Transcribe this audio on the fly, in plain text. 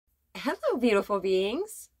Hello, beautiful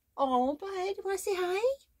beings. Oh, bud, you want to say hi?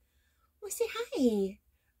 Want to say hi?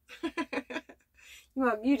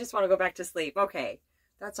 You just want to go back to sleep. Okay,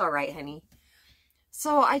 that's all right, honey.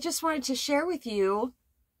 So I just wanted to share with you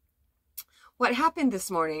what happened this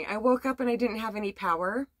morning. I woke up and I didn't have any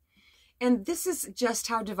power. And this is just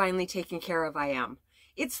how divinely taken care of I am.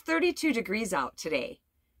 It's 32 degrees out today.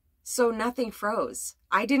 So nothing froze.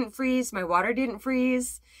 I didn't freeze. My water didn't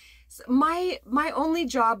freeze. My only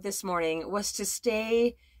job this morning was to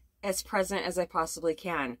stay as present as I possibly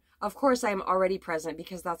can. Of course, I'm already present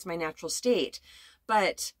because that's my natural state.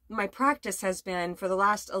 But my practice has been for the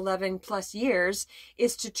last 11 plus years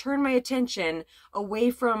is to turn my attention away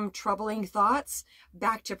from troubling thoughts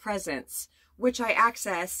back to presence, which I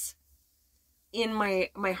access in my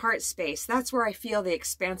heart space. That's where I feel the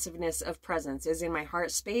expansiveness of presence, is in my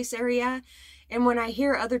heart space area. And when I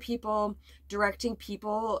hear other people directing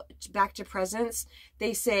people back to presence,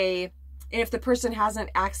 they say, and if the person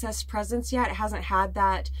hasn't accessed presence yet, hasn't had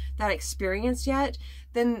that experience yet,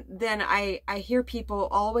 then I hear people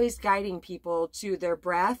always guiding people to their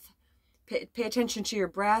breath. Pay attention to your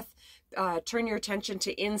breath. Turn your attention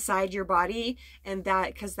to inside your body, and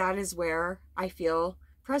because that is where I feel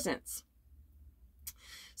presence.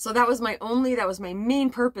 So that was my main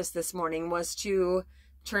purpose this morning, was to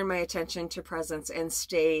turn my attention to presence and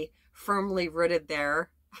stay firmly rooted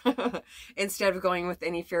there instead of going with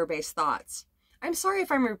any fear-based thoughts. I'm sorry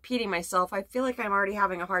if I'm repeating myself. I feel like I'm already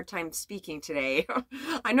having a hard time speaking today.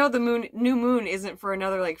 I know the new moon isn't for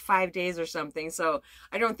another like 5 days or something, so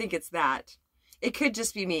I don't think it's that. It could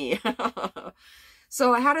just be me.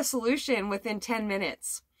 So I had a solution within 10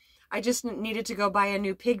 minutes. I just needed to go buy a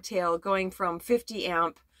new pigtail going from 50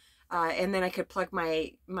 amp, and then I could plug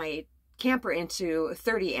my camper into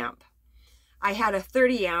 30 amp. I had a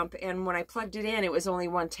 30 amp, and when I plugged it in, it was only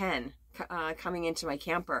 110 coming into my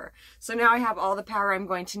camper. So now I have all the power I'm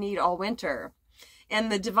going to need all winter.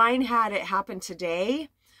 And the divine had it happen today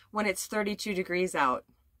when it's 32 degrees out.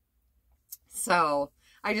 So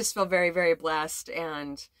I just feel very, very blessed.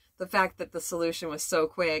 And the fact that the solution was so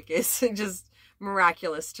quick is just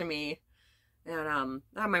miraculous to me. And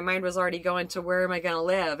my mind was already going to where am I going to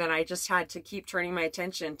live? And I just had to keep turning my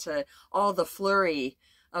attention to all the flurry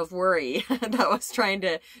of worry that was trying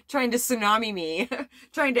to tsunami me,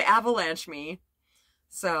 trying to avalanche me.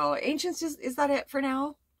 So, ancients, is that it for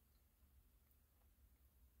now?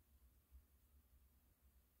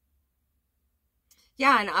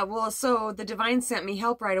 Yeah, and well, so the divine sent me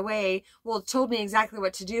help right away. Well, it told me exactly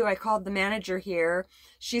what to do. I called the manager here.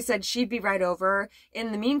 She said she'd be right over.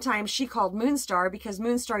 In the meantime, she called Moonstar because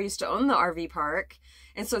Moonstar used to own the RV park.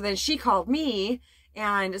 And so then she called me.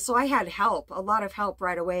 And so I had help, a lot of help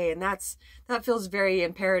right away. And that feels very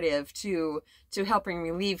imperative to helping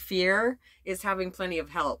relieve fear, is having plenty of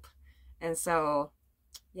help. And so,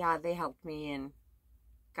 yeah, they helped me and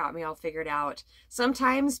got me all figured out.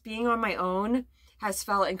 Sometimes being on my own has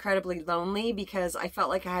felt incredibly lonely because I felt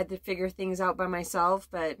like I had to figure things out by myself,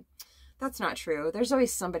 but that's not true. There's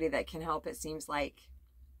always somebody that can help, it seems like.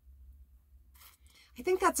 I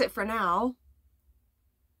think that's it for now.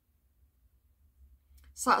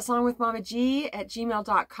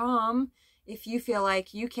 SongwithmamaG@gmail.com. If you feel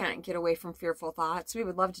like you can't get away from fearful thoughts, we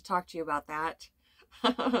would love to talk to you about that.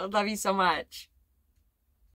 Love you so much.